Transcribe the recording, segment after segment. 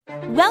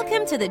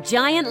Welcome to the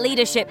Giant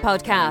Leadership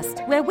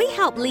Podcast, where we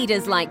help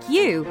leaders like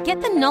you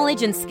get the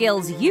knowledge and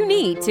skills you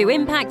need to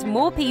impact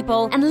more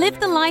people and live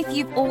the life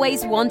you've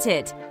always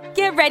wanted.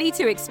 Get ready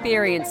to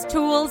experience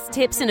tools,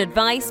 tips, and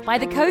advice by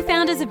the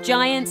co-founders of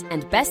Giant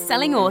and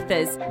best-selling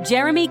authors,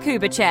 Jeremy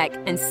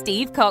Kubicek and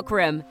Steve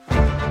Cockram.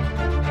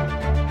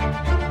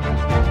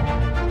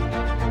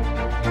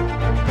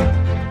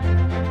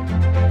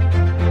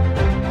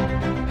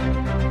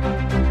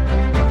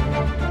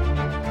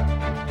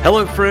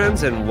 Hello,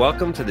 friends, and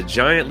welcome to the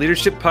Giant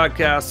Leadership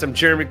Podcast. I'm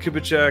Jeremy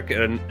Kubicek,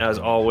 and as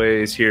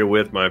always, here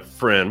with my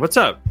friend. What's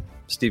up,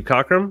 Steve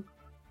Cockram?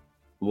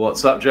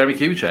 What's up, Jeremy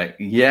Kubicek?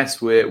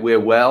 Yes, we're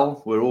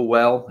well. We're all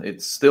well.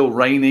 It's still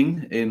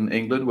raining in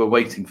England. We're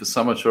waiting for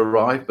summer to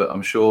arrive, but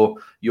I'm sure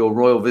your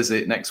royal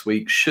visit next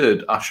week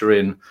should usher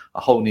in a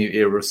whole new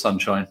era of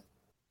sunshine.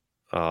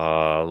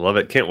 Love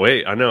it. Can't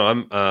wait. I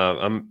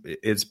know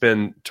it's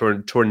been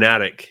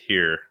tornadic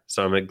here,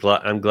 so I'm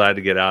glad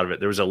to get out of it.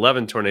 There was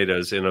 11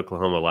 tornadoes in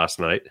Oklahoma last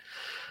night,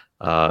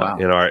 wow,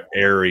 in our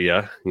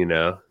area,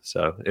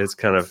 so it's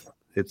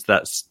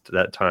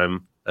that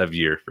time of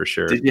year for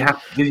sure. Did you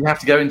have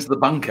to go into the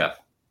bunker?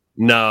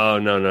 No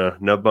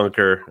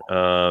bunker.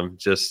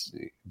 Just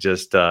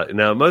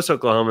now most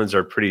Oklahomans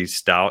are pretty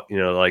stout,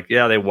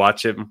 they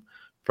watch it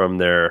from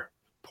their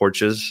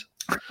porches.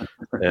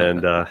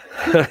 And I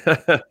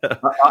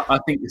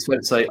think it's fair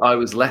to say I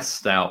was less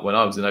stout when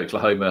I was in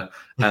Oklahoma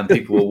and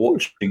people were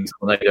watching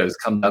tornadoes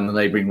come down the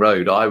neighboring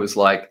road. I was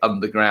like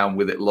underground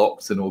with it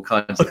locked and all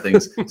kinds of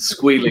things,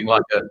 squealing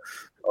like I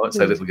won't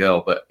say little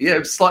girl, but yeah, it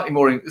was slightly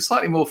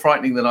more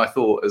frightening than I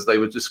thought as they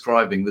were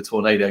describing the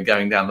tornado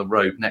going down the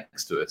road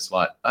next to us.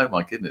 Like, oh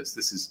my goodness,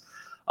 this is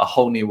a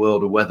whole new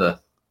world of weather.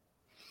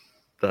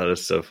 That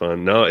is so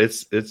fun. No,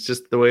 it's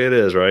just the way it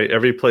is, right?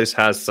 Every place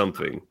has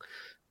something.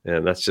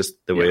 And that's just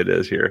the way it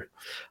is here.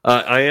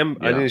 I need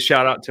to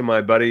shout out to my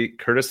buddy,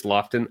 Curtis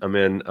Lofton. I'm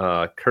in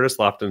Curtis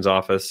Lofton's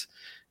office.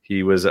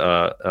 He was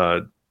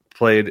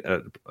played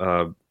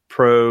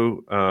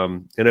pro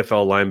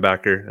NFL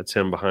linebacker. That's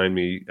him behind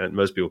me. And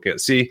most people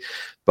can't see.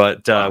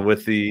 But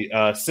with the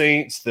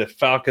Saints, the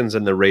Falcons,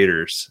 and the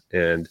Raiders.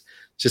 And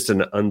just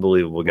an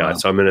unbelievable guy. Wow.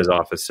 So I'm in his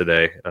office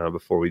today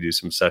before we do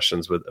some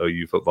sessions with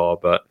OU football.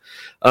 But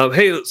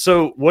hey,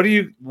 so what are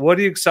you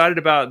excited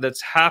about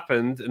that's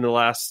happened in the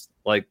last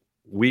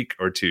week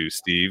or two,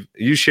 Steve?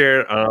 You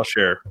share and I'll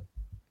share.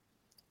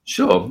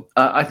 Sure.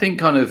 I think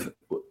kind of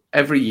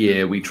every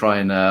year we try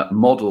and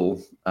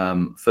model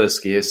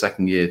first year,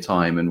 second year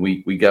time, and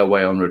we go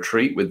away on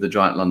retreat with the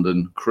Giant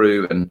London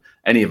crew, and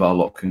any of our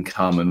lot can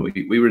come. And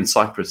we were in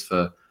Cyprus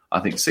for, I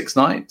think, 6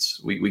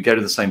 nights. We go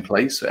to the same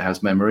place. So it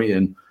has memory,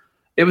 and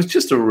it was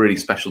just a really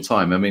special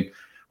time. I mean,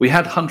 we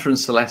had Hunter and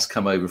Celeste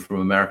come over from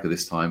America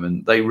this time,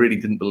 and they really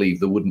didn't believe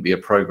there wouldn't be a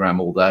program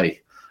all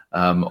day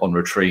on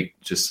retreat,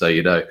 just so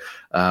you know.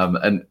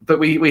 But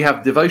we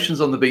have devotions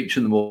on the beach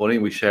in the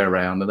morning. We share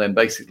around, and then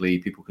basically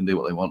people can do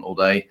what they want all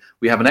day.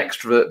 We have an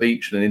extrovert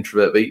beach and an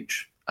introvert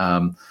beach.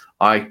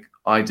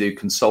 I do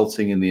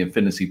consulting in the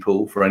infinity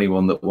pool for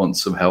anyone that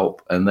wants some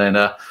help. And then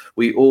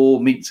we all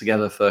meet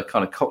together for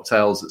kind of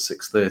cocktails at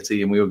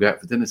 6:30, and we all go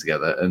out for dinner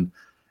together. And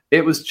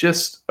it was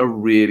just a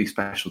really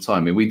special time.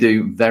 I mean, we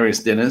do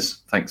various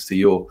dinners, thanks to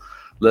your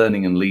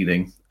learning and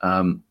leading.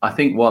 I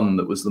think one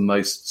that was the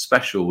most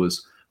special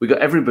was we got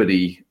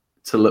everybody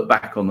to look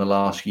back on the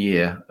last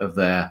year of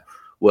their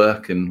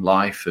work and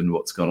life and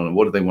what's gone on and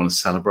what do they want to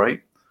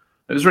celebrate.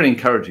 It was really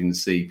encouraging to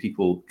see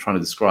people trying to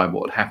describe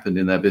what had happened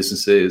in their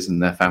businesses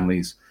and their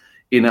families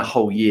in a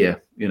whole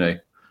year, And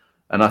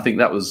I think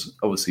that was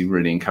obviously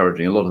really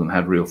encouraging. A lot of them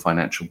had real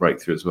financial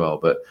breakthrough as well.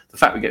 But the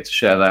fact we get to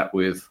share that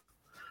with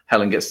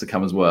Helen gets to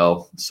come as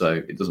well, so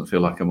it doesn't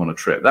feel like I'm on a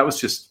trip. That was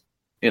just,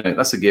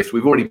 that's a gift.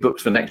 We've already booked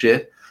for next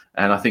year.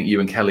 And I think you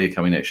and Kelly are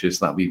coming next year,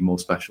 so that'll be even more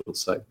special.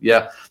 So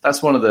yeah,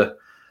 that's one of the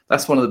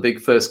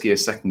big first year,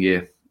 second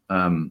year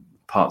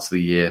parts of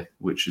the year,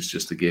 which is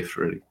just a gift,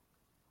 really.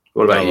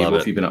 What about you? What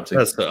have you been up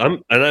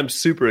to? I'm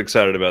super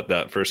excited about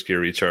that first gear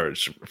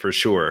recharge for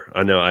sure.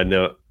 I know.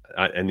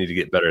 I need to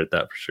get better at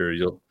that for sure.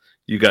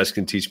 You guys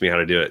can teach me how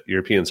to do it.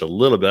 Europeans are a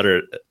little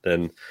better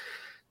than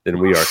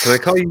we are. Can I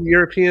call you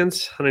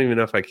Europeans? I don't even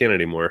know if I can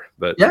anymore.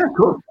 But yeah,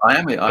 cool.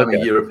 I'm a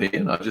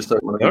European. I just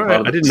don't want to be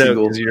part of I didn't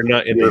know because you're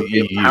not in the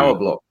EU power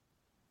block.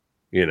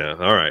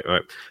 All right.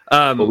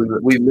 Well,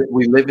 we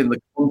live in the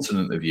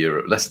continent of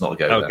Europe. Let's not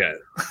go there.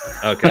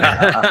 Okay.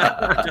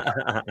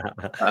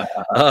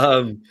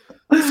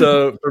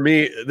 So for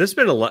me, this has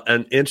been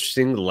an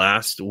interesting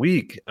last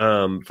week.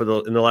 In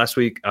the last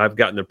week, I've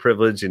gotten the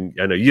privilege, and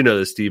I know you know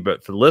this, Steve,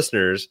 but for the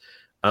listeners,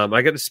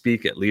 I got to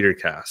speak at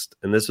LeaderCast,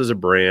 and this was a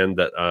brand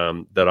that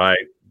I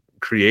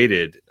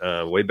created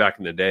way back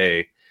in the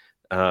day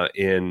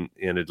in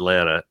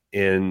Atlanta.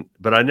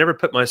 But I never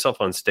put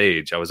myself on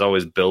stage. I was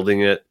always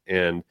building it,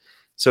 and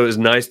so it was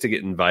nice to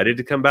get invited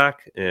to come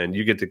back. And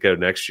you get to go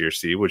next year,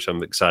 Steve, which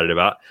I'm excited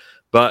about.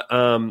 But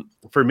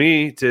for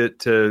me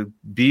to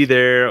be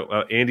there,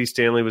 Andy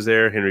Stanley was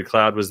there, Henry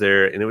Cloud was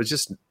there, and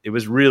it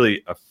was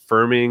really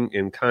affirming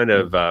and kind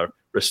of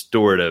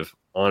restorative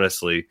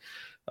honestly.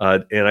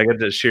 And I got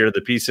to share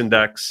the Peace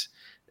Index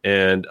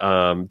and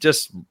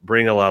just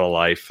bring a lot of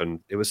life. And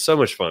it was so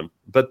much fun.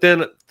 But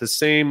then the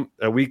same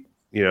week,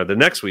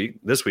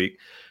 this week,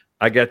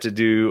 I got to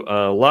do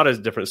a lot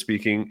of different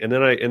speaking. And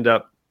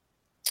then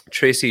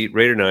Tracy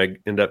Rader and I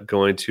end up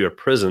going to a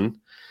prison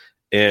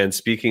and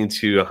speaking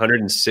to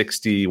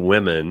 160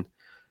 women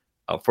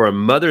for a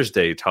Mother's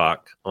Day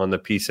talk on the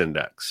Peace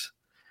Index.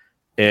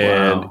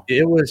 And wow.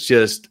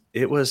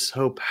 It was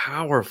so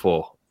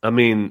powerful. I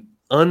mean,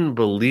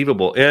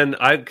 unbelievable. And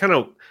I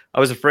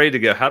was afraid to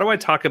go, how do I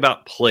talk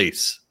about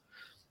place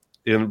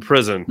in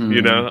prison?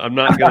 I'm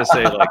not going to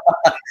say like,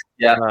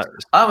 yeah,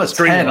 I'm a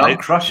 10. I'm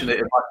crushing it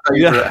in my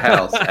favorite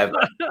house ever.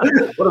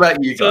 What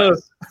about you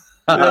guys?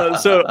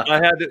 So I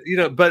had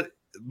to, but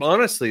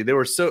honestly, they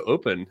were so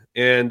open,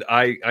 and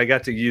I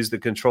got to use the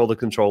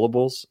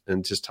controllables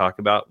and just talk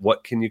about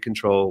what can you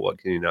control, what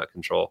can you not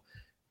control.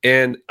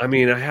 And I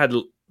mean, I had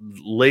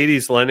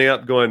ladies lining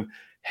up going,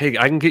 hey,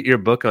 I can get your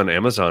book on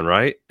Amazon,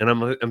 right? And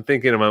I'm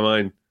thinking in my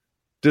mind,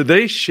 do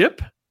they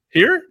ship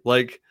here?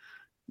 Like,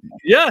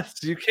 yes,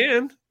 you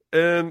can.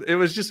 And it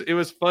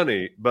was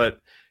funny, but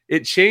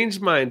it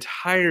changed my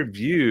entire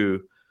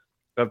view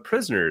of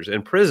prisoners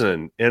and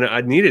prison. And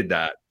I needed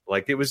that.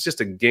 Like, it was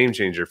just a game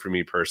changer for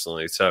me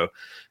personally. So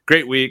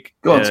great week.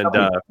 Go on,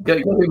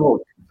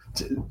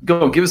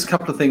 go on, give us a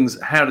couple of things.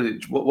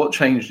 What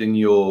changed in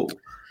your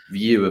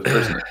view of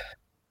prison?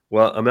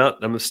 Well,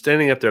 I'm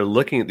standing up there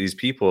looking at these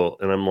people,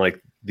 and I'm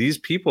like, these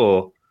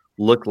people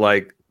look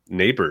like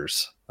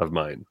neighbors of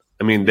mine.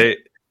 I mean, it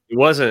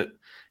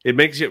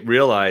makes you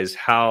realize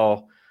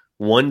how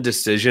one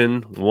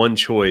decision, one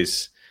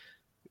choice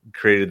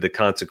created the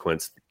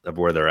consequence of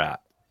where they're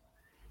at.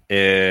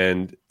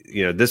 And,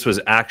 this was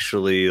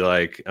actually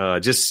like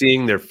just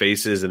seeing their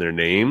faces and their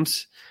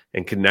names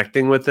and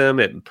connecting with them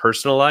and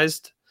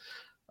personalized.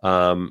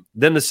 Then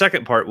the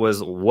second part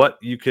was what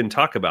you can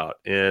talk about.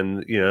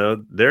 And,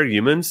 they're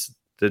humans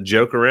that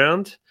joke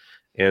around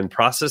and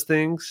process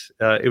things.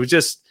 It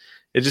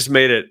just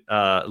made it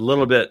a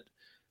little bit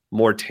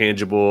more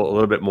tangible, a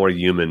little bit more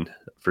human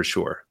for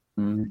sure.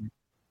 Mm-hmm.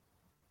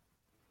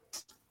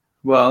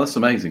 Well, that's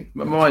amazing.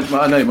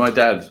 I know my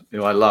dad,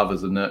 who I love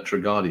as a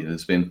nurturer guardian,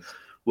 has been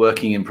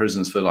working in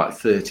prisons for like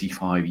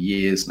 35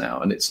 years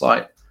now. And it's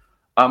like,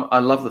 I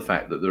love the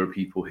fact that there are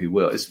people who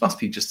will. It must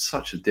be just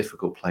such a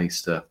difficult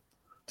place to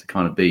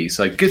kind of be.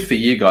 So good for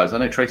you guys. I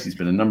know Tracy's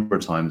been a number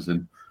of times,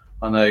 and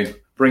I know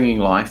bringing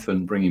life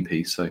and bringing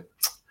peace. So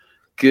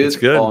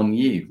good on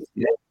you.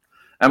 Yeah.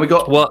 And we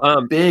got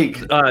big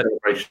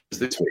celebrations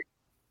this week.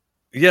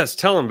 Yes,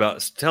 tell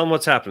them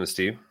what's happening,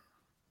 Steve.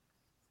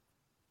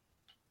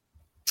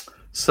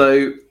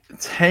 So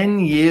 10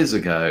 years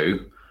ago,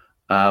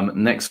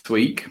 next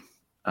week,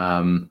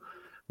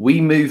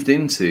 we moved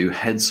into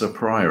Hedser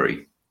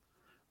Priory,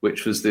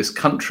 which was this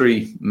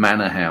country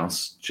manor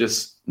house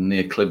just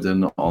near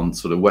Cliveden on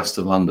sort of west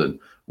of London,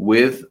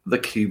 with the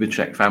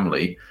Kubitschek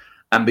family,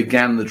 and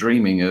began the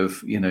dreaming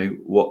of,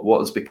 what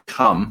has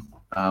become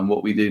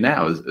what we do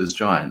now as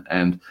Giant.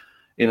 And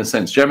in a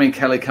sense, Jeremy and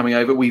Kelly coming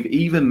over, we've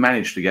even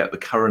managed to get the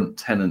current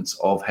tenants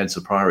of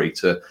Hedser Priory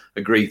to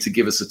agree to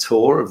give us a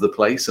tour of the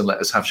place and let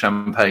us have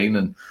champagne.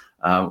 And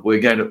we're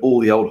going to all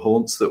the old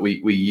haunts that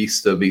we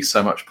used to be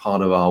so much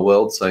part of our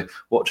world. So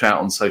watch out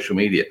on social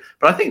media.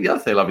 But I think the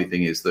other lovely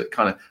thing is that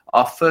kind of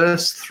our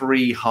first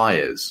 3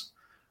 hires,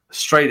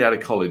 straight out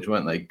of college,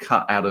 weren't they?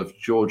 Cut out of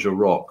Georgia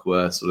Rock,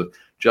 were sort of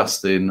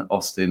Justin,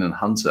 Austin, and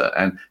Hunter.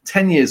 And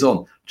 10 years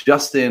on,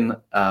 Justin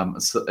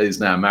is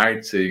now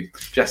married to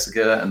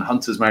Jessica, and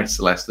Hunter's married to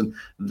Celeste, and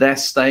they're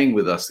staying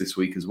with us this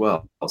week as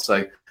well.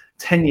 So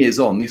 10 years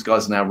on, these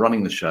guys are now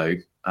running the show.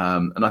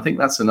 And I think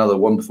that's another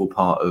wonderful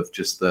part of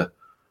just the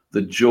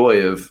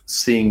joy of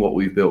seeing what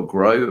we've built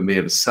grow and be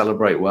able to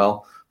celebrate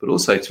well, but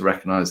also to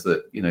recognize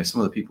that,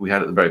 some of the people we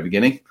had at the very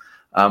beginning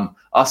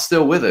are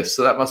still with us.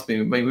 So that must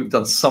be, maybe we've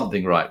done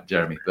something right,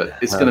 Jeremy. But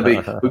it's going to be,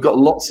 we've got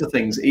lots of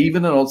things,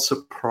 even an odd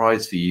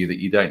surprise for you that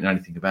you don't know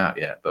anything about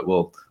yet. But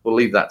we'll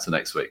leave that to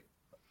next week.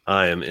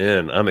 I am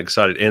in. I'm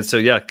excited. And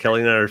so,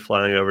 Kelly and I are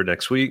flying over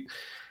next week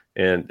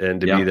and to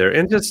be there.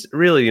 And just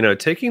really,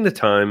 taking the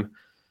time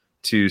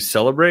to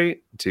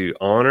celebrate, to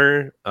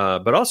honor,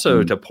 but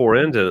also to pour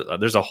into.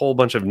 There's a whole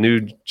bunch of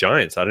new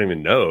Giants I don't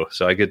even know.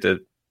 So I get to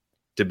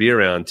be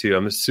around too.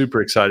 I'm super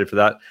excited for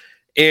that.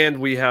 And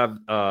we have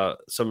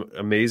some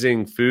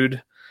amazing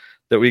food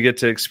that we get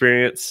to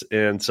experience,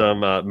 and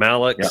some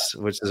Malik's,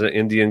 which is an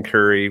Indian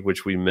curry,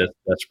 which we miss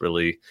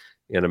desperately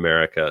in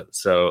America.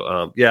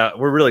 So,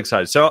 we're really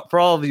excited. So for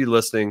all of you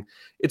listening,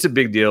 it's a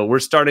big deal. We're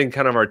starting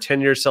kind of our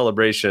 10-year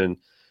celebration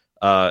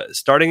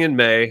starting in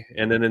May,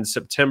 and then in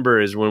September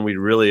is when we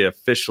really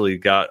officially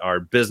got our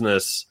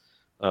business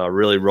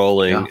really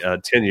rolling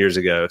 10 years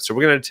ago. So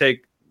we're going to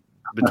take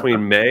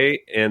between May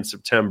and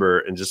September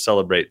and just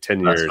celebrate 10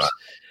 years. Right.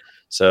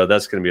 So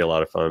that's going to be a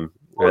lot of fun.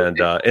 Well, in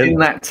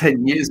that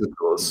 10 years, of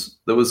course,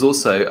 there was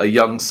also a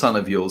young son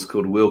of yours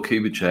called Will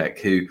Kubitschek,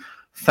 who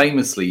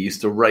famously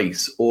used to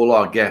race all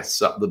our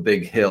guests up the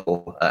big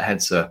hill at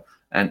Hedser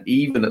and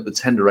even at the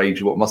tender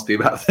age of what must be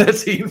about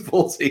 13,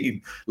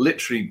 14,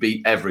 literally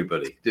beat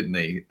everybody, didn't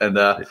he? And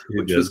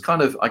which was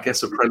kind of, I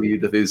guess, a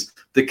prelude of his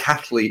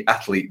decathlete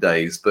athlete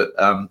days. But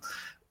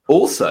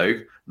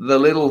also, the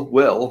little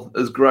Will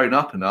has grown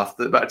up enough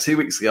that about 2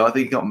 weeks ago, I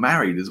think he got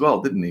married as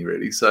well, didn't he,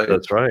 really? So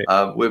that's right.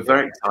 We're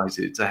very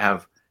excited to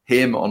have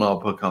him on our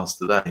podcast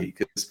today,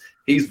 because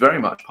he's very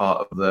much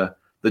part of the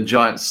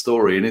Giants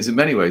story and is in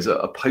many ways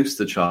a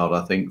poster child,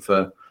 I think,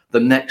 for the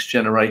next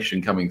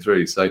generation coming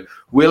through. So,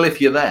 Will, if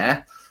you're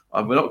there,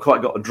 we've not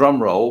quite got a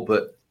drum roll,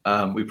 but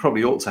we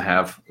probably ought to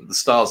have the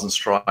Stars and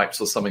Stripes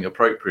or something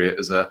appropriate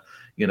as a,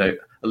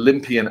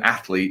 Olympian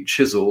athlete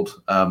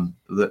chiseled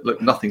that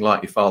looked nothing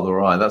like your father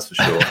or I, that's for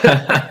sure.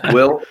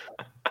 Will,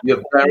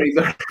 you're very,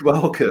 very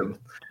welcome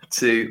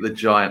to the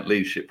Giant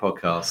Leadership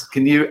Podcast.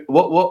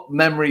 What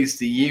memories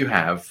do you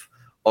have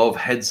of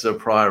Hedser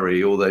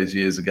Priory all those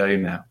years ago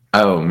now?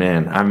 Oh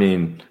man, I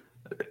mean,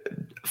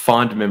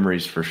 fond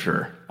memories for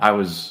sure. It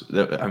was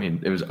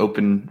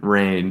open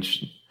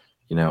range,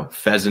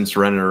 pheasants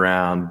running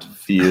around,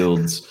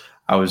 fields.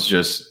 I was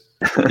just,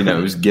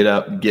 it was get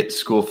up, get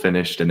school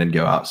finished, and then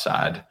go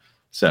outside.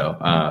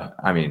 So,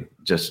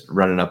 just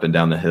running up and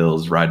down the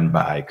hills, riding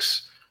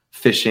bikes,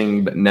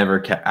 fishing, but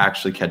never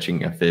actually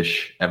catching a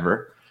fish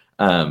ever.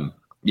 Fond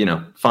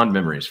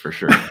memories for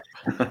sure.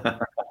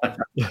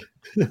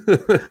 Do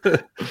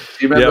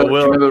you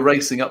remember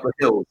racing up the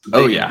hills?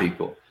 Oh yeah,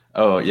 people.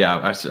 Oh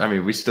yeah.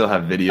 We still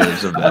have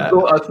videos of that.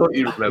 I thought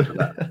you remember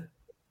that.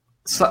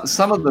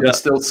 Some of them are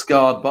still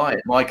scarred by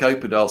it. Mike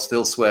Opedal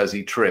still swears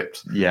he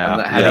tripped. Yeah, and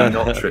that had he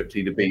not tripped,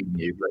 he'd have beaten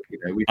you. But,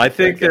 I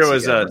think there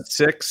was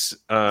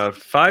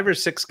 5 or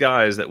 6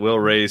 guys that Will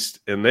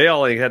raced, and they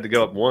only had to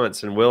go up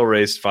once, and Will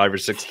raced 5 or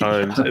 6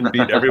 times and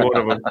beat every one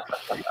of them.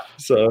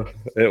 So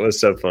it was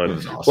so fun.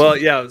 Was awesome. Well,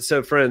 yeah.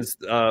 So friends,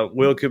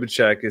 Will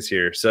Kubitschek is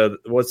here. So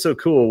what's so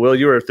cool, Will?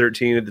 You were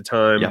 13 at the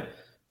time,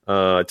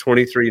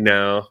 23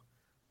 now.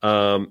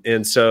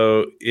 And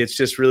so it's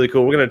just really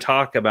cool. We're going to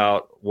talk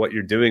about what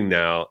you're doing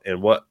now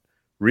and what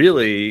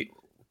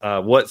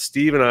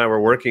Steve and I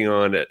were working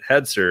on at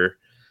Hedser,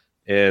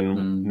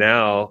 and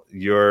now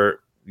you're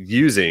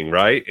using,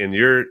 right? And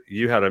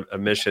you had a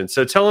mission.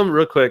 So tell them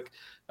real quick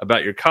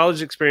about your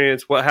college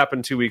experience, what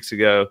happened 2 weeks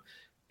ago,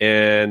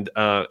 and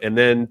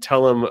then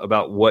tell them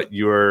about what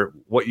you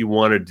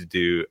wanted to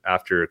do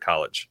after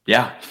college.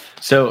 Yeah.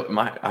 So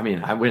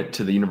I went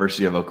to the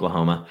University of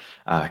Oklahoma,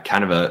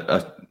 kind of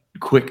a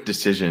quick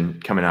decision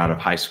coming out of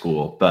high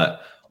school,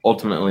 but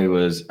ultimately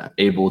was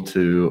able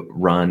to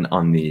run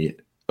on the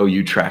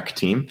OU track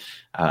team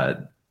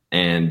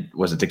and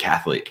was a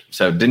decathlete.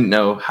 So didn't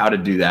know how to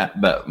do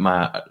that, but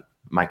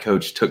my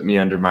coach took me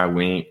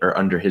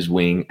under his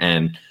wing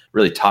and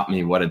really taught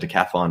me what a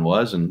decathlon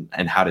was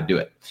and how to do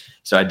it.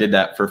 So I did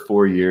that for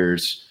 4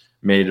 years,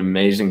 made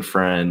amazing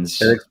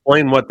friends. And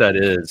explain what that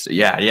is.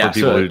 Yeah. For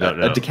people who don't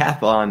know. A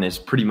decathlon is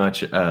pretty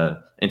much an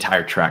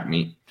entire track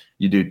meet.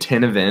 You do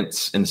 10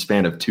 events in the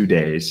span of 2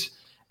 days,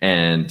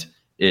 and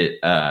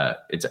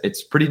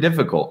it's pretty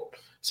difficult.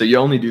 So you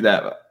only do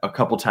that a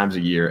couple times a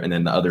year, and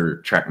then the other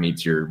track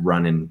meets you're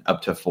running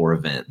up to 4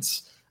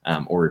 events,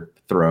 or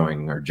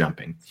throwing or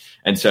jumping.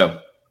 And so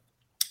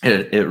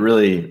it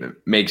really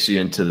makes you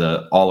into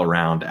the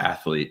all-around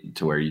athlete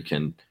to where you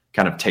can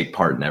kind of take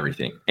part in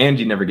everything, and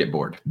you never get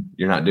bored.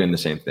 You're not doing the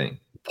same thing.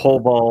 Pole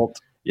vault,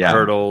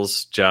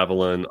 hurdles,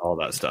 javelin, all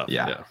that stuff.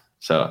 Yeah.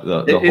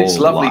 So it's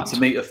lovely to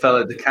meet a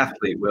fellow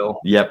decathlete, Will.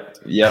 Yep.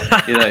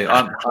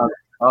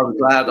 I'm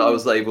glad I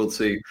was able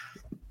to,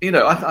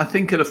 I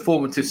think at a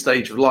formative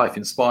stage of life,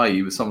 inspire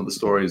you with some of the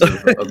stories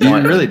of you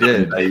really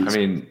did. Days. I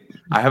mean,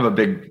 I have a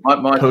big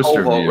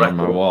poster of you on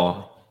my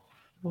wall.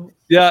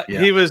 Yeah,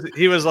 he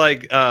was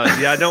like,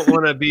 I don't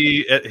want to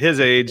be at his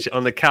age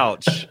on the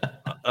couch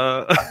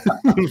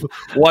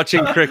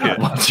watching cricket.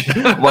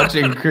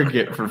 Watching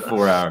cricket for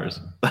 4 hours.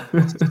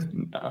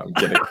 No, I'm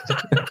kidding.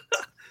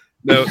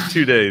 No,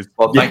 2 days.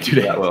 Well, thank you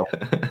for that, Will.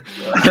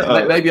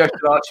 Maybe I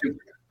should ask you.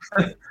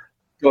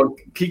 Go on,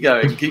 keep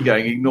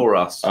going. Ignore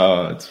us.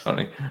 Oh, it's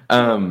funny.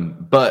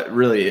 But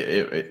really,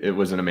 it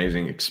was an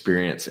amazing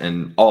experience.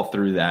 And all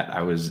through that,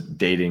 I was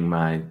dating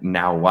my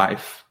now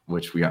wife,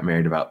 which we got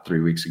married about 3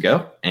 weeks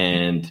ago.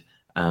 And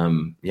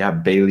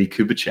Bailey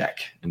Kubitschek,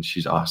 and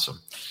she's awesome.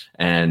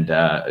 And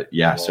so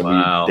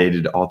we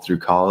dated all through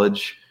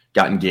college,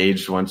 got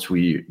engaged once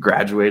we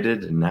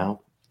graduated, and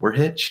now we're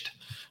hitched.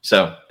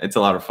 So it's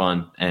a lot of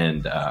fun,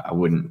 and I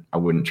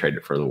wouldn't trade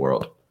it for the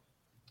world.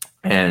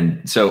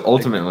 And so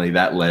ultimately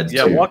that led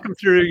to walk them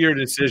through your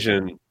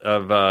decision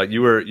of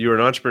you were an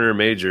entrepreneur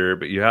major,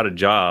 but you had a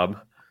job,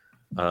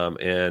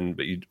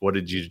 what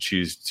did you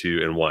choose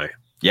to and why?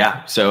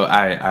 Yeah, so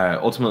I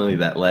ultimately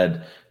that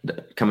led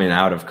coming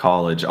out of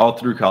college. All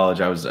through college,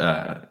 I was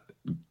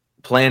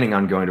planning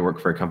on going to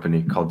work for a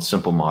company called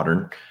Simple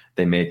Modern.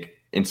 They make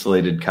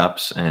insulated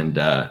cups, and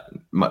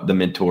my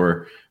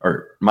mentor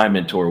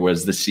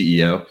was the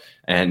CEO.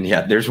 And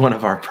there's one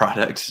of our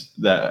products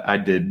that I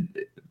did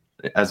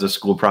as a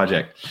school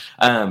project.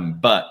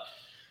 But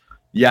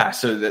Yeah,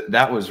 so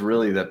that was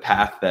really the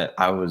path that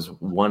I was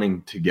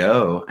wanting to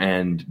go.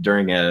 And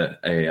during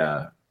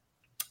a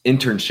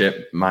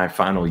internship, my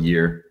final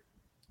year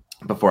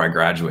before I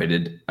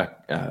graduated,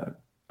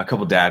 a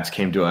couple dads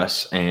came to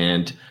us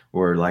and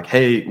were like,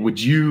 "Hey, would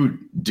you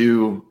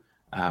do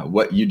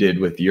what you did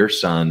with your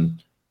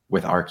son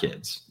with our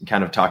kids?"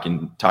 Kind of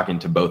talking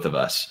to both of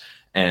us.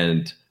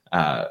 And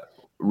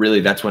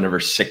really, that's whenever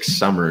 6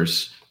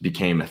 summers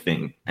became a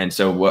thing. And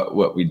so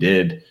what we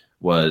did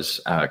was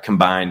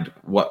combined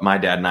what my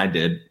dad and I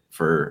did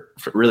for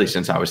really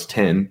since I was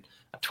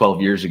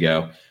 12 years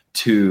ago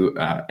to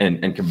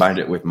and combined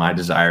it with my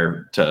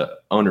desire to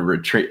own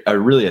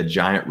a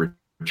giant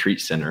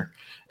retreat center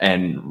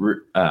and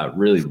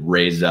really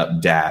raise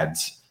up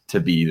dads to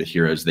be the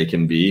heroes they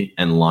can be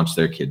and launch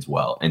their kids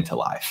well into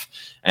life.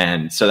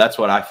 And so that's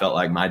what I felt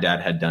like my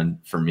dad had done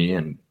for me.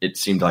 And it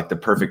seemed like the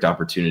perfect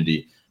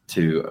opportunity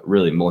to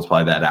really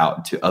multiply that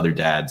out to other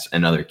dads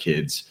and other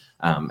kids.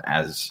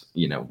 As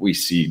you know, we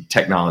see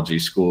technology,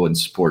 school, and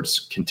sports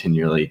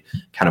continually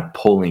kind of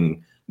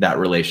pulling that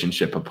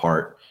relationship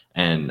apart,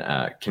 and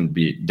can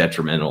be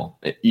detrimental,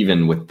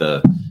 even with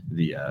the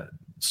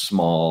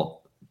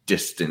small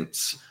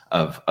distance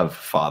of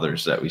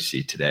fathers that we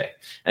see today.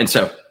 And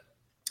so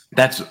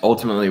that's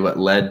ultimately what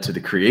led to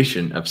the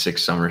creation of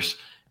 6 Summers.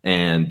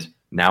 And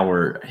now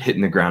we're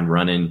hitting the ground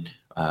running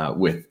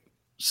with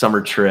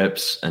summer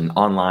trips, an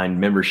online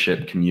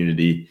membership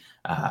community,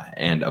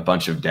 and a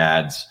bunch of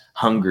dads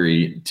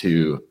hungry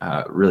to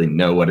really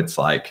know what it's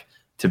like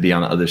to be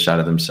on the other side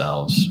of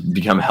themselves,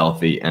 become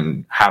healthy,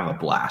 and have a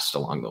blast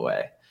along the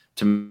way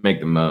to make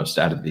the most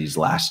out of these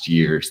last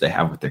years they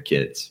have with their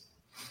kids.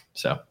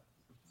 So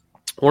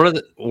one of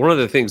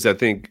the things I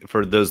think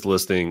for those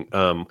listening,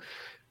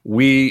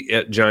 we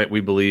at Giant,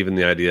 we believe in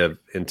the idea of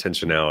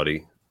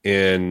intentionality,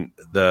 and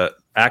the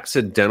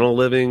accidental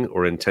living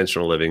or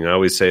intentional living. I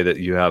always say that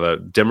you have a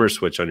dimmer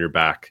switch on your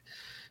back.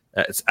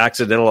 It's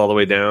accidental all the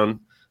way down.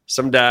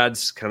 Some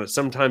dads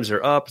sometimes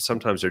they're up,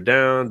 sometimes they're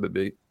down, but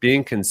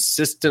being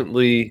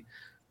consistently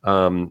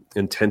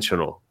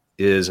intentional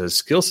is a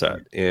skill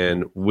set.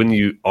 And when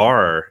you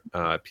are,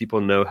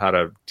 people know how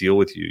to deal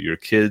with you, your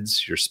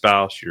kids, your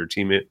spouse, your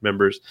team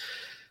members.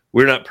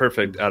 We're not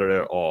perfect at it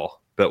at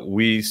all, but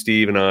we,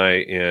 Steve and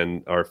I,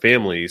 and our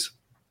families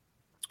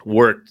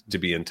worked to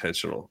be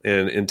intentional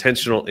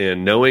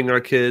in knowing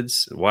our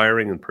kids,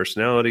 wiring and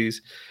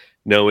personalities,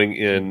 knowing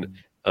in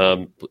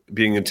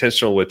being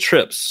intentional with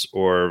trips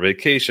or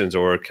vacations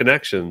or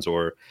connections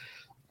or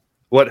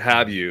what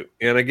have you.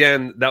 And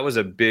again, that was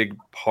a big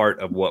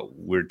part of what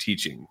we're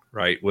teaching,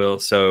 right, Will?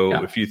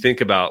 So If you think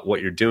about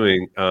what you're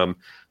doing,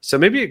 so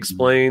maybe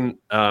explain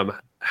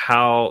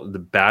how the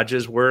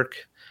badges work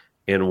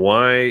and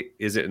why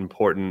is it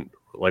important?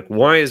 Like,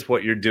 why is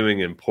what you're doing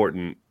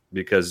important?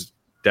 Because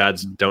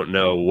dads don't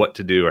know what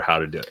to do or how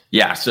to do it.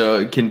 Yeah.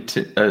 So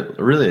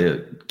really a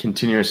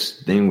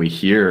continuous thing we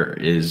hear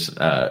is,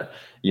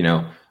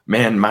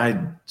 man, my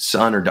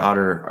son or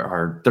daughter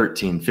are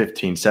 13,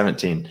 15,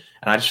 17,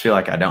 and I just feel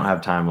like I don't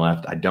have time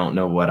left. I don't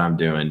know what I'm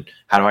doing.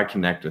 How do I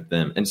connect with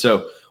them? And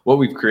so what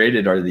we've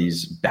created are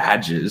these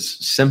badges,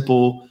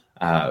 simple,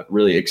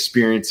 really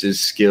experiences,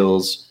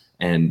 skills,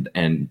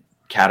 and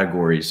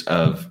categories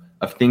of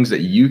things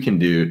that you can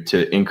do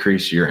to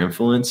increase your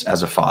influence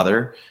as a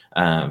father,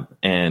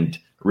 and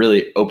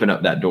really open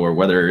up that door,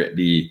 whether it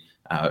be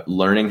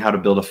learning how to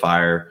build a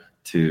fire,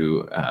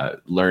 to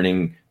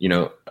learning,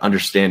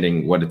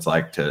 understanding what it's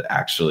like to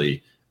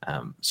actually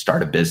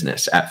start a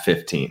business at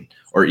 15,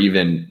 or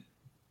even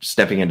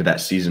stepping into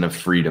that season of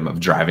freedom of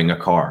driving a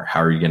car.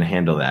 How are you going to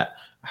handle that?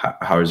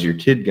 How is your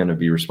kid going to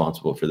be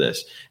responsible for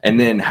this? And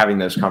then having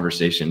those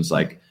conversations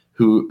like,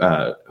 who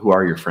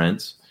are your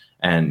friends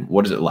and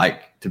what is it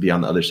like to be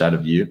on the other side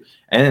of you?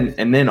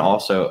 And then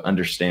also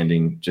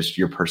understanding just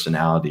your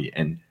personality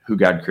and who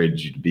God created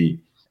you to be,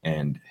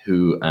 and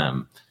who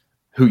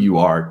you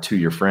are to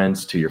your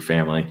friends, to your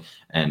family,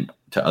 and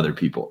to other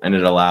people. And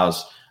it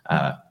allows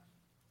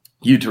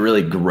you to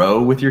really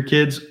grow with your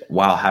kids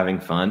while having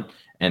fun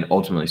and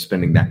ultimately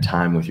spending that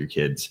time with your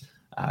kids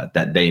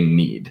that they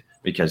need,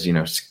 because,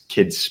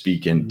 kids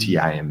speak in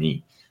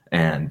TIME,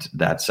 and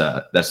that's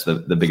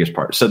the biggest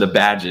part. So the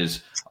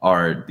badges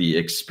are the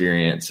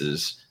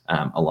experiences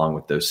along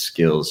with those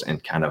skills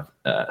and kind of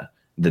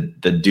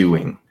the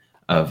doing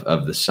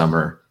of the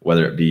summer,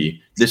 whether it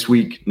be this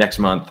week, next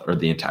month, or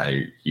the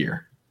entire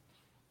year.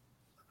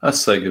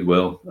 That's so good,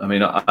 Will. I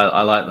mean,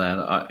 I like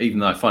that. Even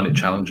though I find it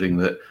challenging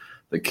that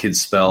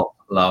kids spell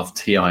love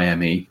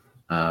TIME.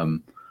 I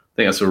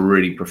think that's a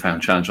really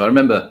profound challenge. I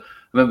remember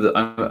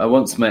that I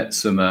once met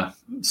some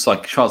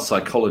child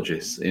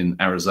psychologists in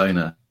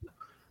Arizona,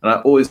 and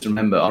I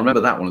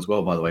remember that one as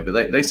well, by the way.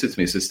 But they said to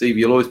me, Steve,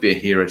 you'll always be a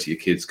hero to your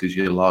kids because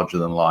you're larger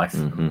than life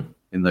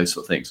in those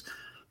sort of things.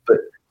 But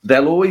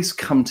they'll always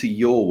come to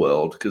your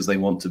world because they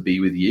want to be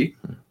with you.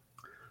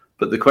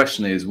 But the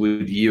question is,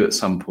 would you at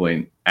some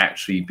point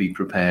actually be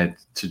prepared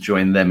to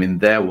join them in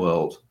their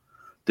world,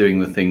 doing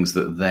the things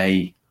that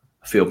they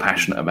feel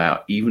passionate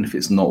about, even if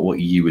it's not what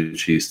you would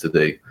choose to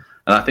do?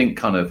 And I think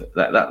kind of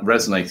that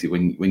resonated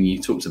when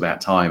you talked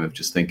about time, of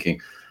just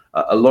thinking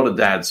a lot of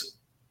dads,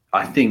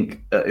 I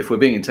think if we're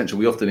being intentional,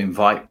 we often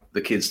invite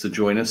the kids to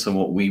join us on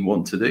what we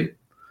want to do.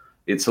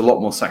 It's a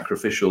lot more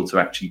sacrificial to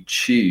actually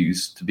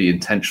choose to be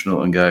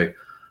intentional and go,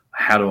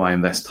 how do I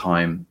invest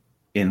time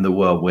in the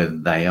world where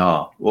they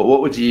are?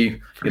 What would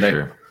you know,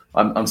 sure.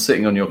 I'm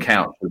sitting on your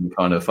couch and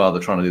kind of father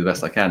trying to do the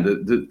best I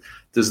can.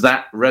 Does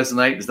that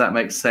resonate? Does that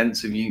make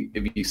sense? Have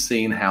you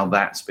seen how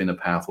that's been a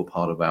powerful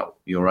part about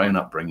your own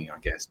upbringing, I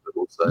guess, but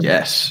also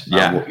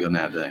what you're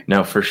now doing?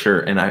 No, for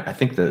sure. And I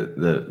think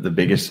the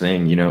biggest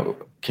thing, you know,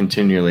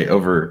 continually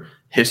over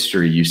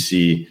history, you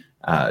see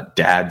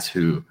dads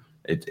who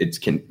it's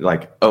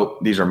like, oh,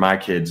 these are my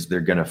kids, they're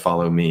going to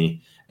follow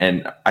me.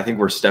 And I think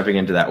we're stepping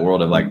into that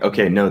world of like,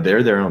 okay, no,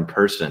 they're their own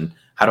person.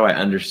 How do I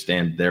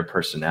understand their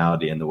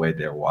personality and the way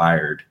they're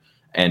wired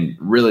and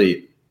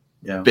really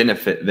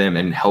benefit them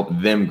and help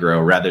them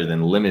grow rather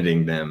than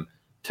limiting them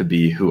to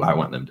be who I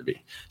want them to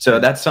be? So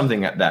that's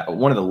something that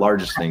one of the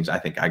largest things I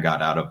think I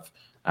got out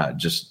of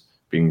just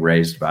being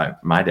raised by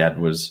my dad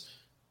was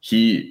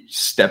he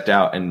stepped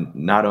out and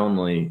not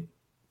only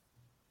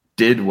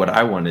did what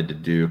I wanted to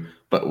do,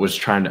 but was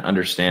trying to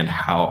understand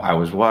how I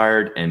was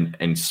wired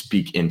and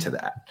speak into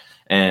that.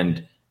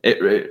 And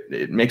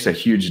it makes a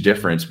huge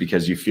difference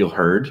because you feel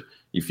heard,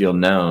 you feel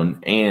known,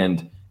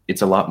 and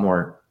it's a lot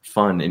more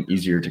fun and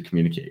easier to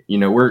communicate. You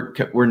know,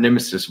 we're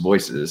nemesis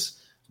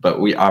voices, but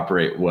we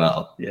operate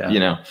well, you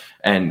know,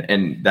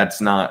 and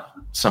that's not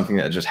something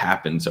that just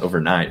happens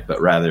overnight, but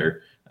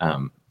rather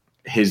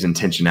his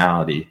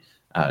intentionality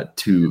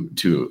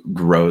to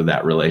grow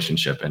that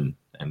relationship and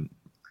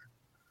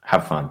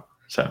have fun.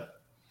 So.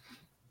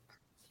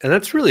 And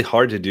that's really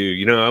hard to do.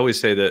 You know, I always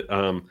say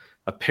that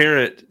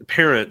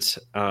parents,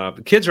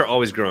 kids are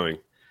always growing,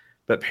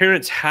 but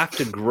parents have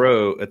to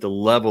grow at the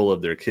level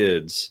of their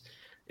kids.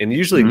 And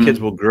usually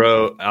kids will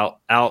grow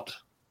out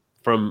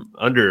from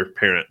under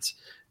parents.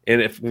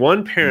 And if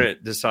one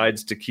parent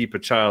decides to keep a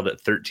child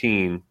at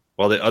 13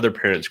 while the other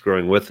parent's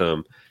growing with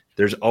them,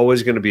 there's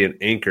always going to be an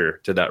anchor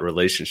to that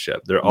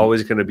relationship. There's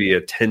always going to be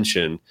a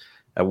tension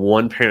at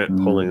one parent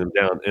pulling them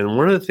down. And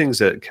one of the things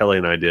that Kelly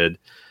and I did,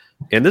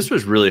 and this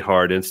was really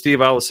hard. And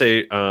Steve, I will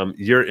say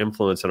your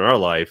influence in our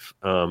life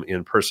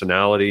in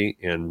personality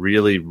and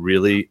really,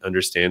 really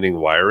understanding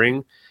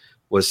wiring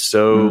was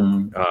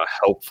so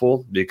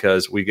helpful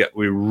because we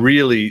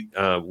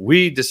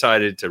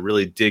decided to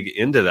really dig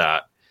into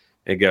that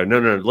and go,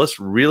 no, let's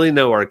really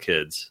know our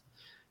kids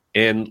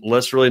and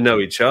let's really know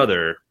each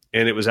other.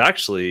 And it was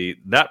actually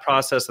that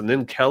process. And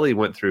then Kelly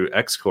went through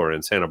XCore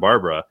in Santa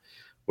Barbara,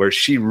 where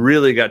she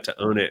really got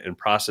to own it and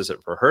process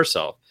it for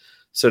herself.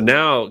 So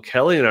now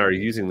Kelly and I are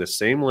using the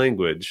same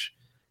language,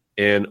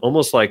 and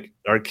almost like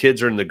our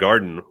kids are in the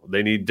garden.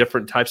 They need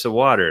different types of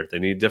water. They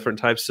need different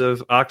types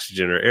of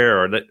oxygen or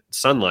air or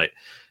sunlight.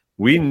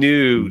 We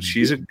knew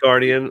she's a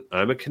guardian.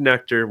 I'm a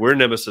connector. We're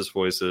nemesis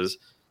voices.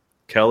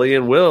 Kelly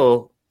and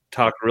Will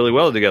talk really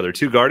well together.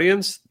 Two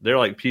guardians, they're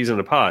like peas in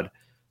a pod.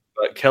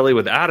 But Kelly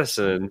with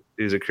Addison,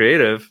 who's a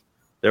creative,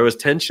 there was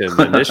tension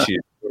and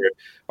issues.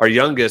 Our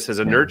youngest is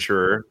a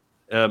nurturer.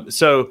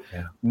 So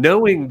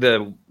knowing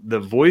the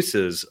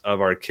voices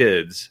of our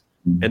kids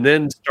and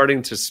then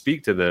starting to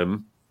speak to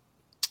them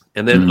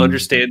and then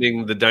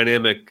understanding the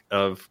dynamic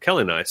of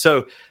Kelly and I.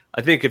 So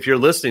I think if you're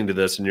listening to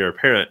this and you're a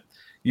parent,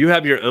 you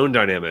have your own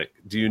dynamic.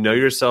 Do you know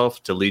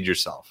yourself to lead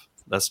yourself?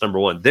 That's number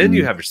one. Then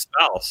you have your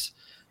spouse.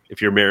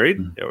 If you're married,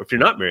 or if you're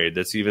not married,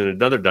 that's even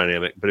another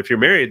dynamic. But if you're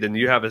married, then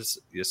you have a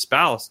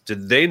spouse. Do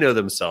they know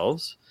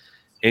themselves?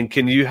 And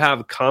can you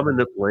have common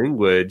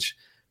language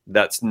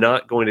that's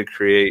not going to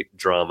create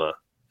drama?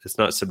 It's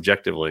not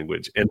subjective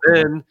language. And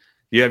then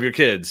you have your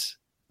kids.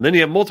 And then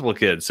you have multiple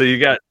kids. So you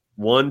got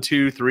 1,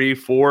 2, 3,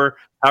 4,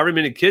 however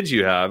many kids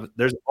you have.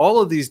 There's all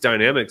of these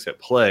dynamics at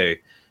play,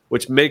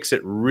 which makes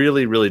it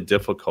really, really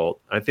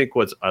difficult. I think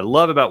what I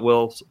love about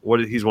Will, what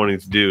he's wanting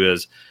to do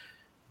is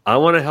I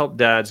want to help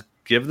dads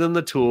give them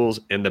the tools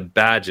and the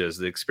badges,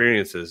 the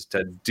experiences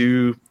to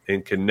do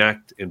and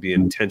connect and be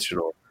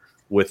intentional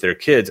with their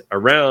kids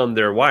around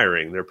their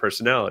wiring, their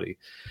personality.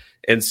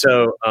 And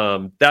so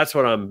that's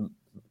what I'm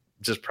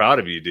just proud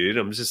of you, dude.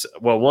 I'm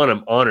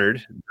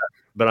honored,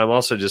 but I'm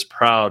also just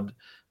proud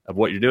of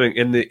what you're doing.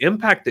 And the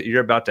impact that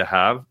you're about to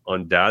have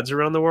on dads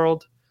around the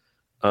world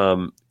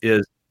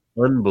is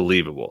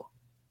unbelievable.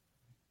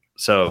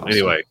 So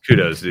anyway,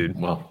 kudos, dude.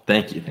 Well,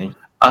 thank you.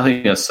 I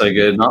think that's so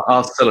good. And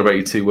I'll celebrate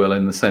you too, Will,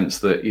 in the sense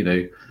that, you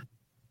know,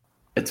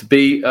 to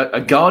be a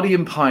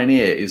guardian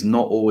pioneer is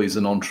not always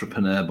an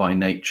entrepreneur by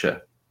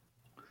nature.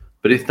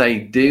 But if they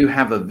do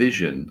have a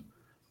vision,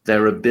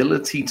 their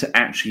ability to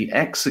actually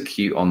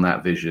execute on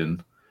that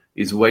vision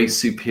is way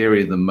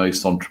superior than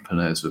most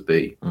entrepreneurs would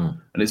be. And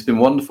it's been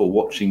wonderful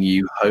watching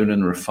you hone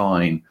and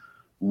refine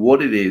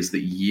what it is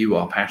that you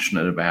are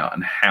passionate about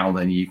and how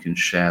then you can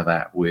share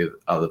that with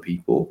other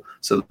people.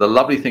 So the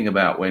lovely thing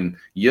about when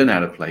you're now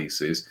at a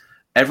place is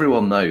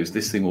everyone knows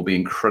this thing will be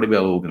incredibly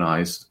well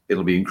organized.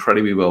 It'll be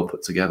incredibly well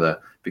put together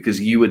because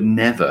you would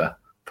never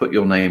put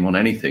your name on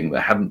anything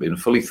that hadn't been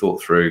fully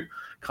thought through,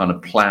 kind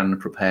of plan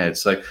prepared.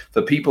 So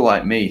for people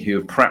like me who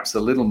are perhaps a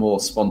little more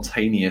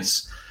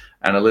spontaneous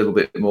and a little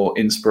bit more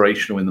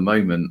inspirational in the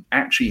moment,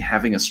 actually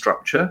having a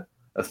structure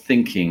of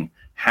thinking,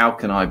 how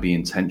can I be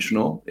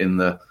intentional in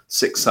the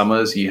 6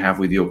 summers you have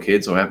with your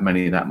kids, or however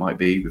many that might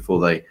be before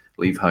they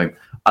leave home?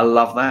 I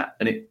love that.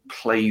 And it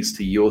plays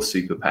to your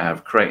superpower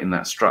of creating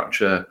that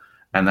structure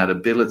and that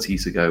ability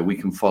to go, we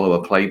can follow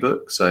a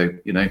playbook. So,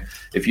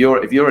 if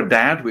you're a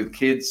dad with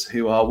kids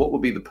who are, what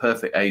would be the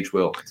perfect age,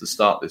 Will, to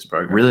start this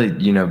program?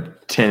 Really,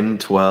 10,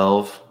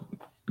 12,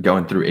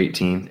 going through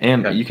 18.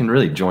 And Okay. You can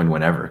really join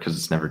whenever because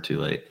it's never too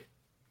late.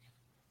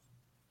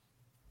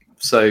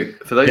 So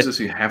for those of us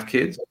who have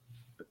kids,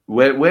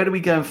 where do we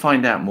go and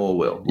find out more,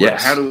 Will?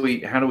 Yes. How do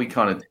we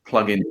kind of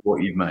plug in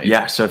what you've made?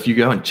 Yeah. So if you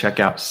go and check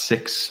out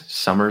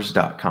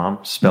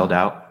 6summers.com spelled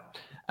out,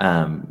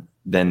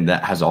 then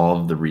that has all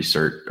of the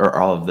research or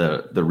all of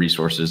the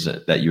resources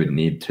that you would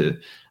need to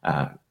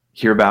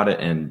hear about it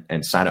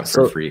and sign up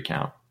for a free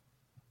account.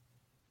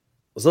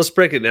 So let's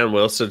break it down,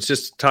 Will. So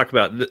just talk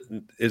about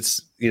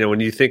it's, when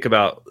you think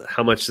about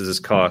how much does this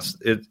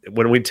cost,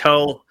 when you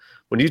tell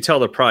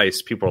the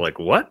price, people are like,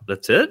 what?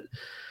 That's it?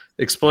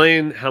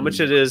 Explain how much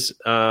it is,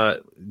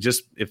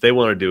 just if they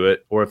want to do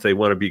it or if they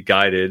want to be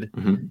guided.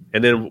 Mm-hmm.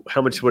 And then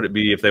how much would it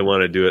be if they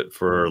want to do it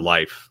for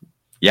life?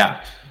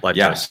 Yeah.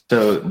 Lifetime. Yeah.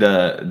 So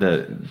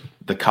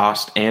the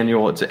cost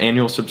annual, it's an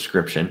annual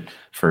subscription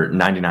for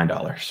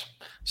 $99.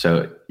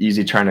 So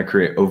easy, trying to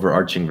create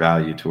overarching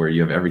value to where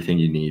you have everything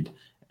you need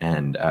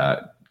and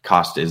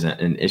cost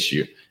isn't an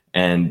issue.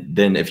 And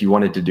then if you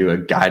wanted to do a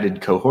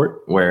guided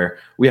cohort where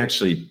we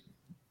actually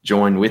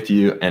join with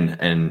you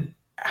and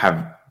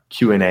have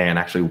Q&A and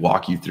actually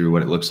walk you through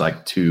what it looks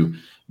like to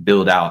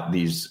build out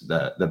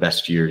the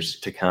best years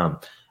to come,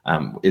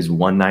 is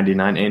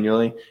 $199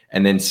 annually.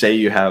 And then say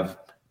you have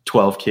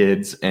 12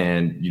 kids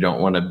and you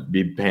don't want to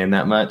be paying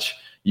that much,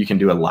 you can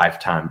do a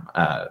lifetime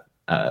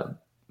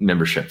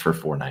membership for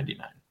 $499.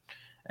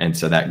 And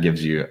so that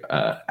gives you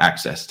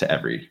access to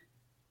every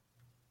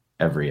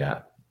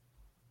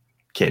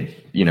kid,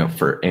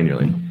 for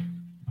annually.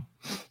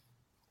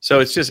 So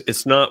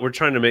we're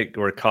trying to make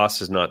where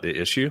cost is not the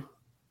issue.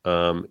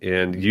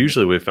 And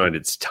usually we find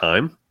it's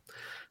time.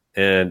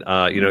 And,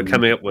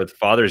 coming up with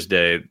Father's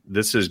Day,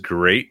 this is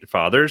great.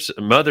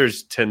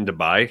 Mothers tend to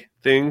buy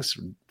things.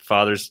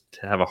 Fathers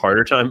have a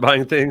harder time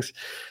buying things.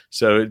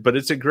 So, but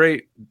it's a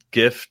great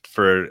gift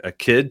for a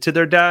kid to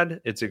their dad.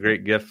 It's a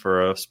great gift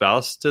for a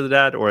spouse to the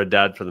dad or a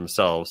dad for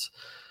themselves,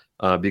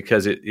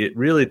 because it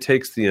really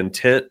takes the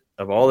intent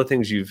of all the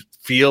things you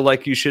feel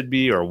like you should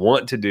be or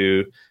want to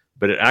do,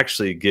 but it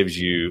actually gives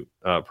you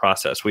a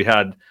process. We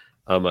had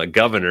a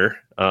governor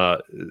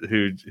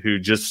who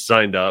just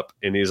signed up,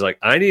 and he's like,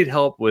 I need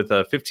help with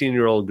a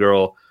 15-year-old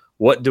girl.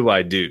 What do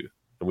I do?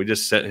 And we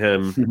just sent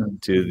him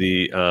to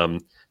the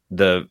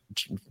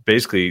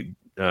basically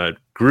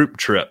group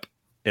trip,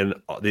 and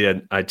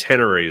the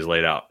itinerary is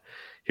laid out.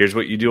 Here's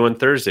what you do on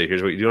Thursday.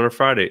 Here's what you do on a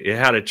Friday. It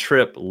had a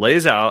trip,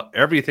 lays out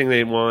everything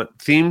they want,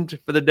 themed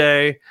for the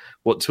day,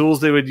 what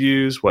tools they would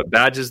use, what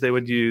badges they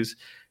would use.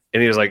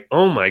 And he was like,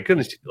 oh my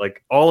goodness,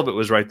 like all of it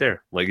was right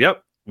there. Like,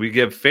 yep, we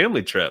give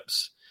family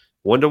trips,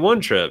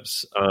 one-to-one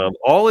trips,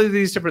 all of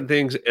these different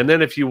things. And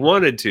then if you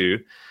wanted to,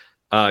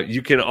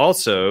 you can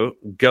also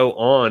go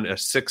on a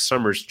 6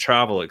 summers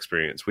travel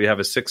experience. We have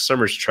a 6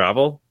 summers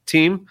travel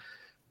team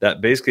that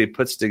basically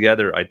puts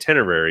together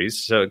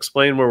itineraries. So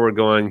explain where we're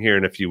going here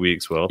in a few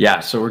weeks, Will.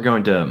 Yeah, so we're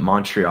going to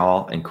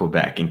Montreal and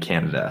Quebec in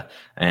Canada.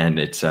 And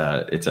this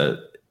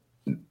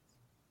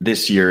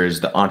year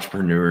is the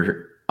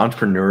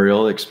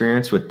entrepreneurial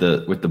experience with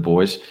the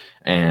boys.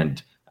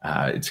 And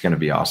it's going to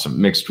be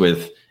awesome, mixed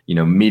with,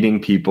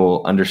 meeting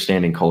people,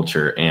 understanding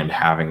culture, and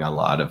having a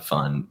lot of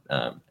fun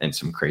and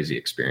some crazy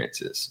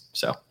experiences.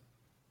 So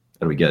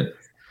it'll be good.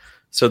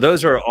 So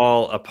those are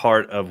all a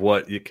part of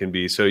what it can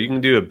be. So you can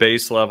do a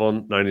base level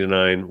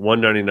 99,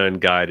 199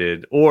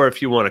 guided, or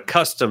if you want a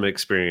custom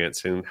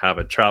experience and have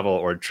a travel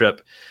or a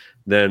trip,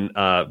 then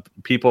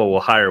people will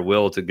hire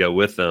Will to go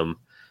with them,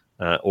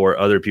 or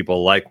other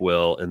people like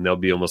Will, and they'll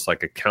be almost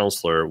like a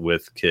counselor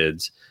with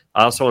kids.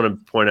 I also want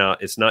to point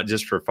out, it's not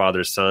just for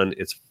father-son,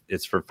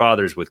 it's for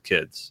fathers with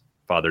kids,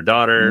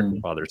 father-daughter,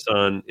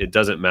 father-son. It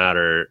doesn't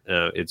matter.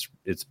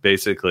 It's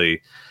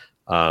basically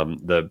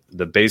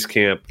the base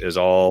camp is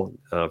all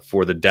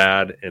for the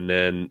dad, and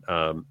then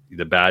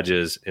the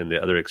badges and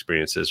the other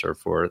experiences are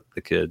for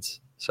the kids.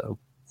 So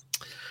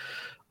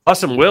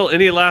awesome. Will,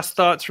 any last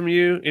thoughts from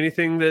you?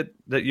 Anything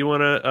that you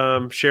want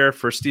to share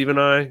for Steve and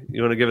I?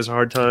 You want to give us a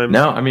hard time?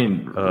 No, I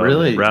mean,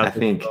 really, I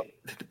think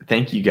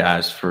thank you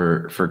guys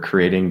for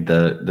creating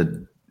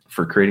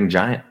for creating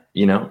Giant,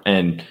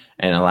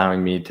 and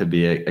allowing me to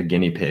be a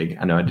guinea pig.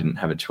 I know I didn't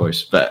have a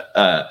choice, but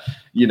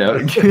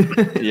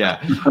yeah.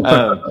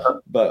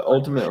 But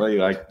ultimately,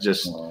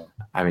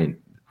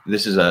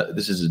 this is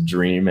a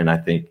dream, and I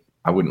think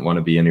I wouldn't want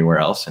to be anywhere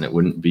else, and I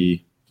wouldn't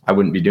be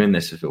doing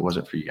this if it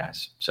wasn't for you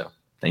guys. So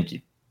thank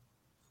you.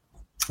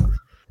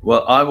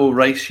 Well, I will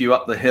race you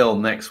up the hill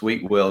next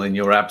week, Will, in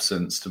your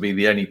absence, to be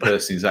the only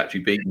person who's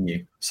actually beaten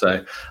you.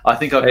 So I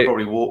think I could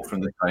probably walk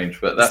from the range,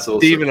 but that's awesome.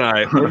 Steve and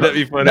I, wouldn't that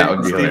be funny? That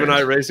would be Steve and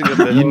I racing up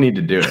the hill. You need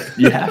to do it.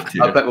 You have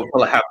to. I bet we'll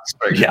pull a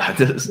hamstring. Yeah,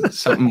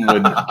 something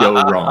would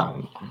go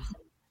wrong.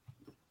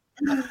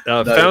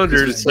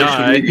 Founders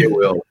die. Media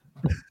will.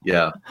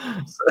 Yeah.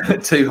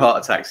 2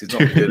 heart attacks is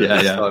not good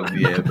at this time of the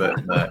year,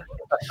 but no.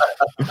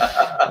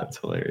 That's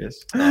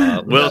hilarious.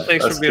 Will,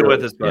 thanks for being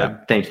with us, bud. Yeah,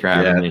 thanks for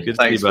having me. Good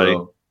to see you, buddy.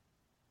 Will.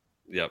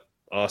 Yep.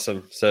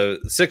 Awesome. So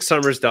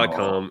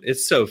 6summers.com.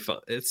 It's so fun.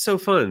 It's so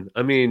fun.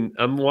 I mean,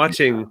 I'm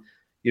watching,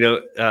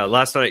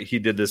 last night he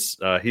did this,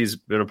 he's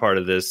been a part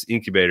of this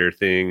incubator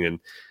thing, and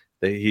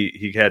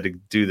he had to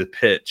do the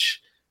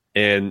pitch,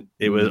 and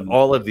it was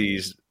all of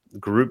these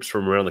groups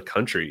from around the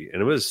country,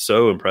 and it was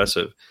so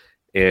impressive.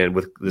 And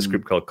with this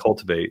group called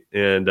Cultivate.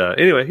 And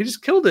anyway, he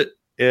just killed it.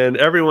 And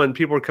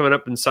people were coming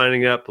up and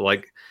signing up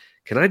like,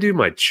 can I do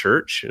my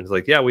church? And it's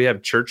like, yeah, we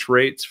have church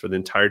rates for the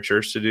entire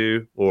church to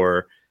do.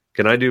 Or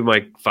can I do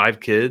my 5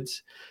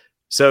 kids?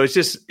 So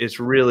it's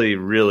really,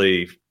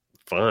 really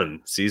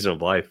fun season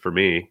of life for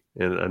me.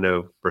 And I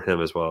know for him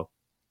as well.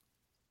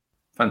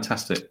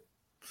 Fantastic.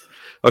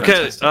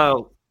 Okay.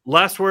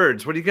 Last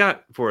words. What do you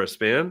got for us,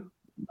 man?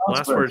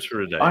 Last words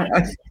for today.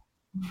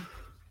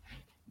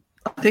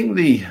 I think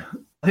the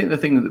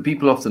thing that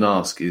people often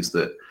ask is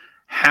that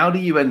how do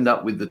you end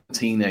up with the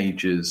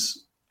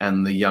teenagers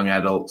and the young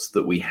adults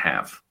that we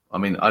have? I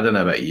mean, I don't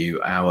know about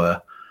you.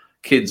 Our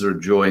kids are a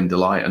joy and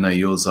delight. I know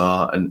yours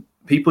are. And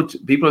people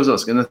always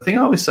ask. And the thing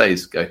I always say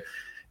is,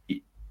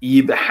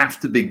 you have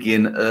to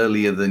begin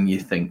earlier than you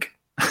think.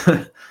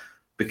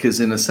 Because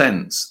in a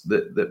sense,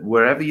 that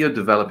wherever you're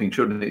developing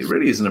children, it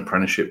really is an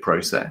apprenticeship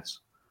process.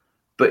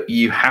 But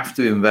you have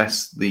to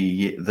invest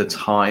the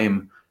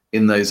time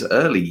in those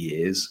early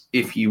years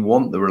if you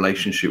want the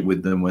relationship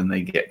with them when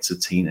they get to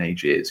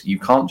teenage years. You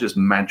can't just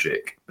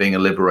magic being a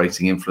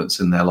liberating influence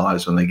in their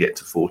lives when they get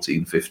to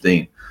 14,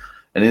 15.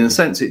 And in a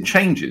sense, it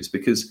changes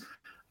because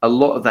a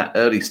lot of that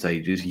early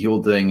stages,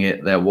 you're doing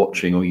it, they're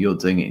watching, or you're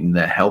doing it and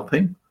they're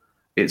helping.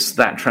 It's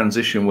that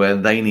transition where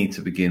they need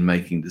to begin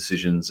making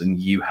decisions and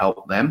you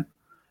help them.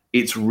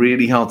 It's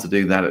really hard to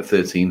do that at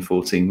 13,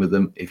 14 with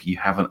them if you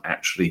haven't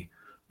actually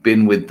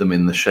been with them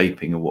in the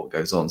shaping of what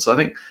goes on. So I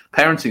think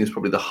parenting is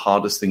probably the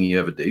hardest thing you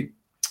ever do,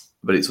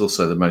 but it's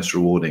also the most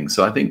rewarding.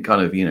 So I think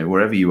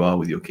wherever you are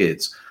with your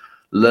kids,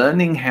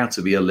 learning how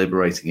to be a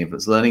liberating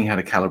influence, learning how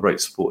to calibrate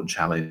support and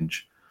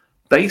challenge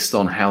based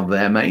on how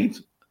they're made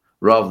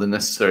rather than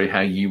necessarily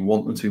how you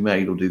want them to be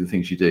made or do the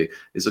things you do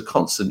is a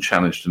constant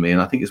challenge to me. And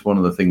I think it's one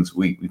of the things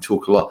we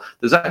talk a lot.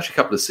 There's actually a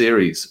couple of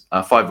series,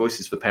 5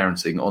 Voices for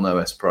Parenting on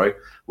OS Pro,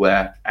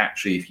 where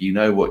actually if you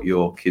know what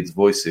your kid's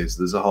voice is,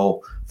 there's a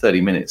whole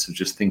 30 minutes of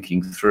just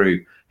thinking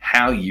through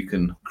how you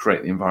can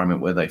create the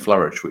environment where they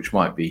flourish, which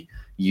might be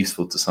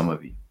useful to some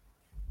of you.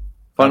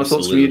 Final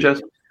thoughts from you,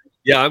 Jez?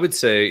 Yeah, I would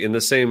say in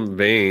the same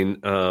vein,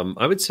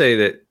 I would say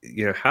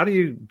that, how do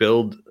you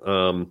build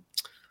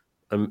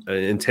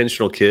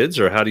intentional kids,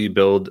 or how do you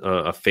build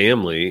a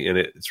family? And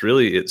it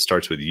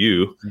starts with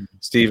you. Mm-hmm.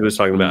 Steve was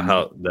talking about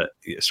how that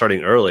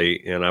starting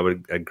early, and I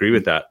would agree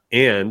with that.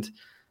 And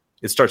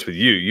it starts with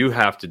you. You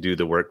have to do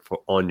the work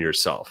on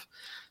yourself.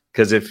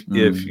 Because if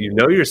you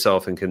know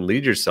yourself and can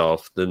lead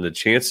yourself, then the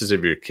chances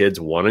of your kids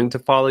wanting to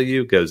follow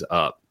you goes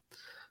up.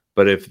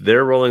 But if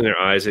they're rolling their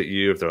eyes at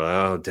you, if they're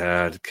like, oh,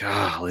 Dad,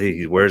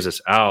 golly, where's this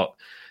out?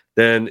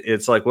 Then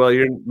it's like, well,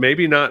 you're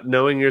maybe not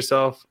knowing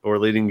yourself or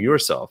leading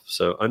yourself.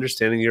 So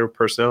understanding your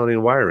personality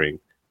and wiring,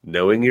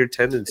 knowing your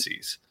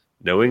tendencies,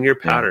 knowing your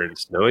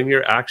patterns, knowing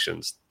your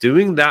actions,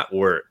 doing that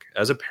work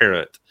as a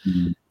parent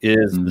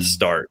is the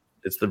start.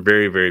 It's the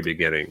very, very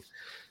beginning.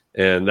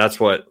 And that's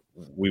what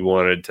we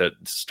wanted to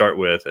start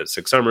with at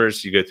 6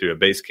 Summers. You go through a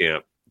base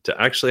camp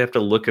to actually have to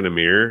look in a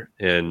mirror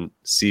and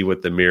see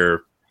what the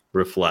mirror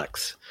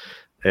reflects.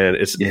 And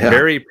it's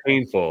very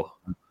painful,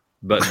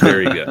 but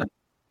very good.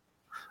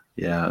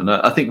 Yeah, and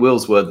I think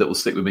Will's word that will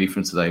stick with me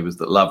from today was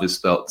that love is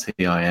spelled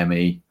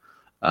Time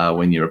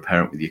when you're a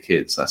parent with your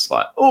kids. That's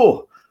like,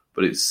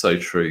 but it's so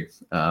true.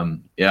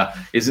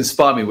 It's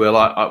inspired me, Will.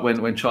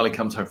 When Charlie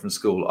comes home from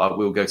school, I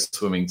will go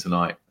swimming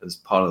tonight as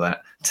part of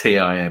that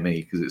Time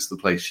because it's the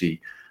place she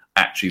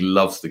actually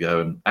loves to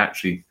go. And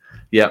actually,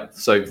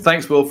 so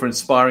thanks, Will, for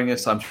inspiring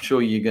us. I'm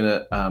sure you're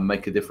going to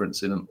make a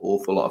difference in an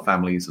awful lot of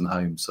families and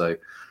homes. So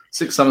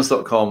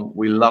 6summers.com,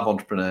 we love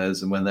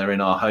entrepreneurs, and when they're in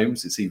our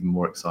homes, it's even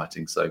more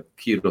exciting. So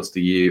kudos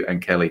to you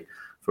and Kelly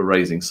for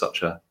raising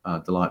such a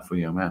delightful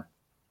young man.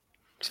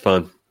 It's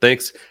fun.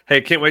 Thanks. Hey,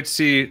 can't wait to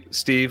see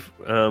Steve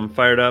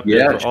fired up.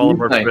 Yeah, for all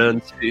of our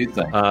friends.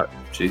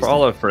 For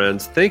all our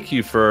friends, thank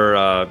you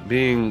for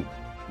being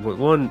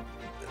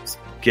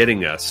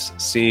getting us,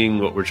 seeing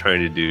what we're trying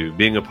to do,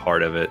 being a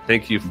part of it.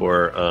 Thank you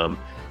for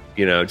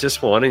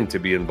just wanting to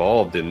be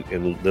involved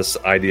in this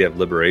idea of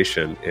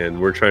liberation. And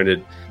we're trying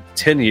to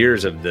 10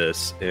 years of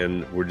this,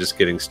 and we're just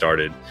getting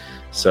started.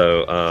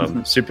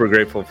 So super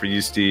grateful for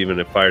you, Steve,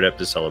 and fired up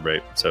to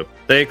celebrate. So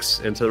thanks.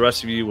 And to the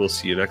rest of you, we'll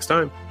see you next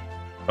time.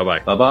 Bye-bye.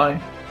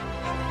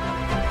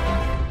 Bye-bye.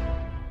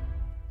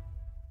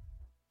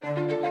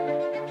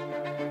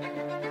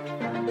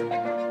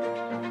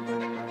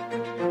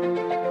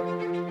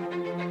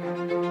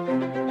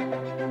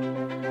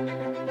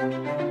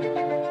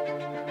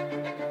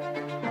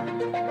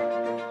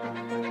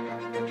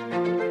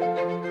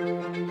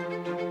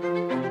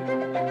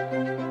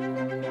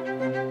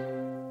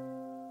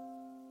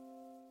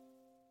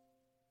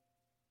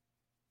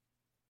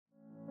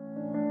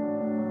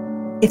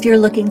 If you're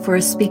looking for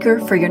a speaker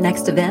for your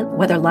next event,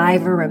 whether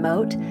live or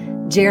remote,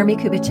 Jeremy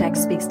Kubicek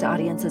speaks to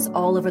audiences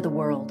all over the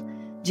world.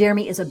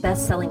 Jeremy is a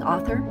best-selling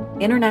author,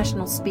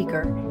 international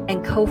speaker,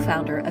 and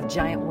co-founder of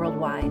Giant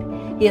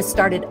Worldwide. He has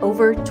started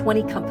over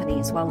 20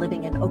 companies while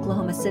living in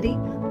Oklahoma City,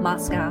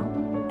 Moscow,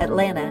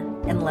 Atlanta,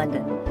 and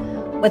London.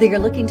 Whether you're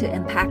looking to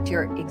impact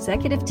your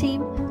executive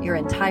team, your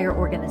entire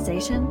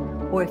organization,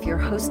 or if you're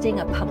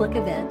hosting a public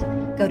event,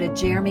 go to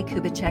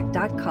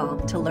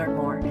jeremykubicek.com to learn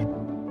more.